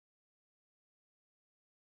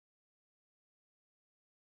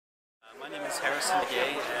My name is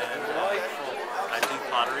Begay, and I do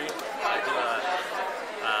pottery. I do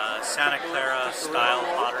a Santa Clara style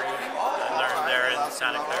pottery. I learned there in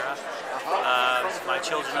Santa Clara. My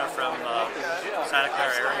children are from Santa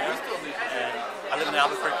Clara area, and I live in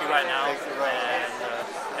Albuquerque right now. And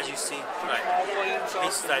as you see,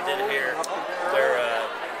 pieces I did here, they're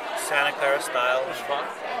Santa Clara style.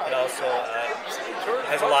 It also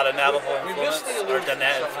has a lot of Navajo influence, or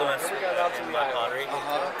Dana influence in my pottery.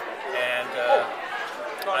 And the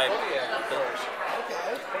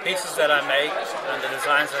pieces that I make and the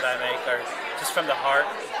designs that I make are just from the heart.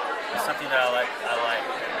 It's something that I like.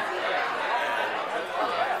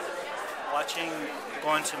 And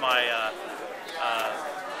going to my,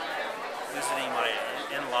 visiting my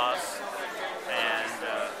in-laws, and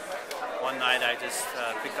one night I just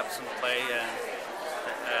picked up some clay, and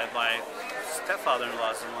my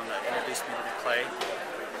stepfather-in-law is the one that introduced me to the clay,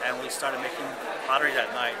 and we started making pottery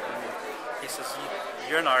that night. And he says,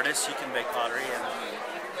 "You're an artist, you can make pottery,"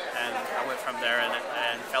 and I went from there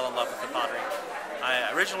and fell in love with the pottery.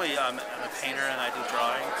 Originally I'm a painter and I do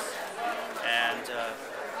drawings, and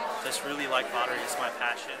just really like pottery. It's my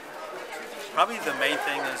passion. Probably the main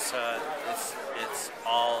thing is it's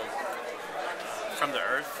all from the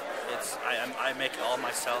earth. I make it all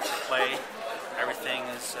myself. The clay, everything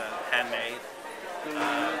is handmade.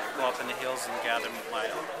 Go up in the hills and gather my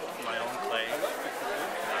own clay.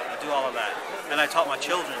 I do all of that, and I taught my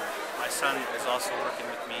children. My son is also working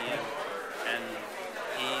with me, and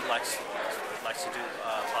he likes to do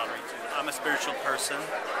pottery too. I'm a spiritual person.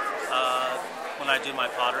 When I do my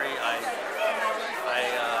pottery, I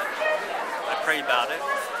pray about it,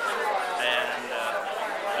 and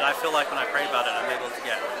I feel like when I pray about it, I'm able to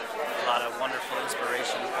get a lot of wonderful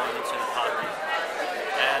inspiration going into the pottery.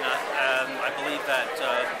 And I believe that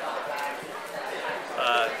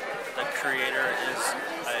the Creator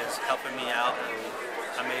is helping me out, and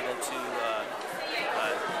I'm able to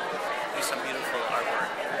do some beautiful artwork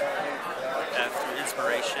through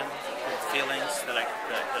inspiration, feelings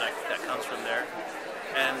that comes from there,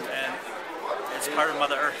 and it's part of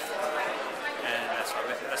Mother Earth, and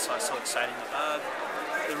that's why it's so exciting.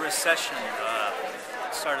 The recession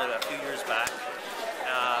started a few years back.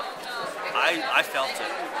 I felt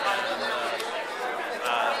it, and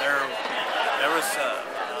there was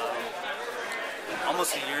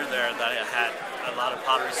almost a year there that I had a lot of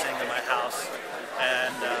pottery sitting in my house,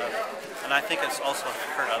 and I think it's also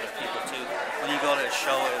hurt other people too. When you go to a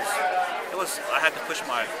show, I had to push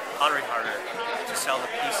my pottery harder to sell the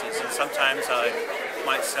pieces, and sometimes I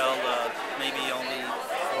might sell maybe only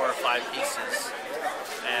 4 or 5 pieces,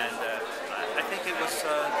 and I think it was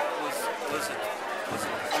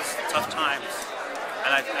tough times,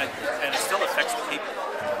 and it still affects the people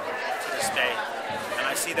to this day. And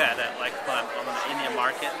I see that like when I'm on the Indian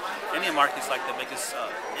market. Indian market is like the biggest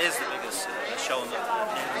show in the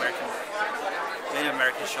Native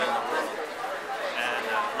American show in the world, and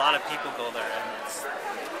a lot of people go there, and it's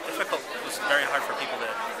difficult. It was very hard for people to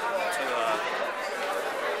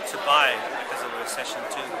buy because of the recession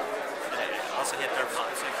too. It also hit their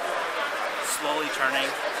pockets. Slowly turning.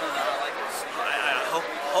 I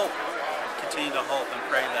continue to hope and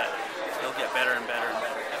pray that it'll get better and better and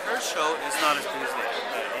better. Her show is not as big as the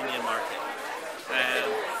Indian market,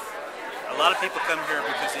 and a lot of people come here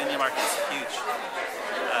because the Indian market is huge.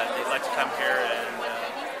 They like to come here, and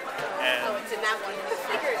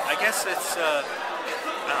I guess it's I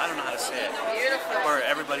don't know how to say it, where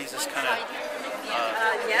everybody's just kind of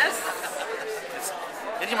yes.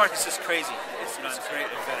 Indian market's just crazy. It's a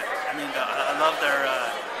great event. I mean, I love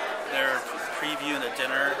their preview and the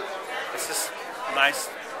dinner. It's just nice.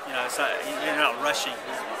 You know, you're not rushing.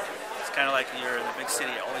 It's kind of like you're in a big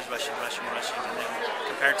city, always rushing, and then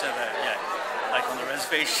compared to like on the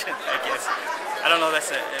reservation, I guess. I don't know.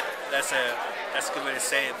 That's a good way to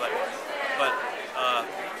say it, but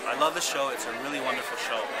I love the show. It's a really wonderful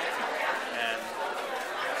show, and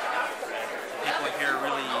people here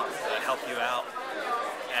really help you out.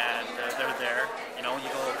 And they're there. You know,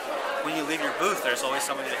 when you leave your booth, there's always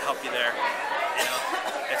somebody to help you there. You know,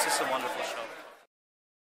 it's just a wonderful show.